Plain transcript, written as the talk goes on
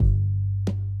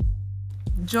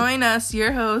Join us,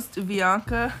 your host,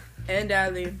 Bianca and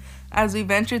Ali, as we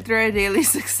venture through our daily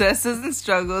successes and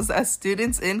struggles as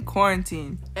students in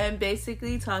quarantine. And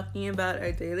basically talking about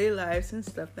our daily lives and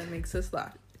stuff that makes us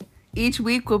laugh. Each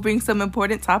week, we'll bring some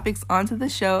important topics onto the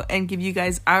show and give you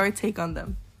guys our take on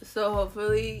them. So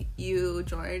hopefully you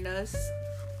join us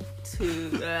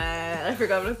to... I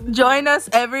forgot what I was Join us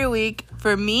every week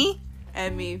for me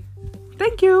and me.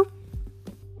 Thank you.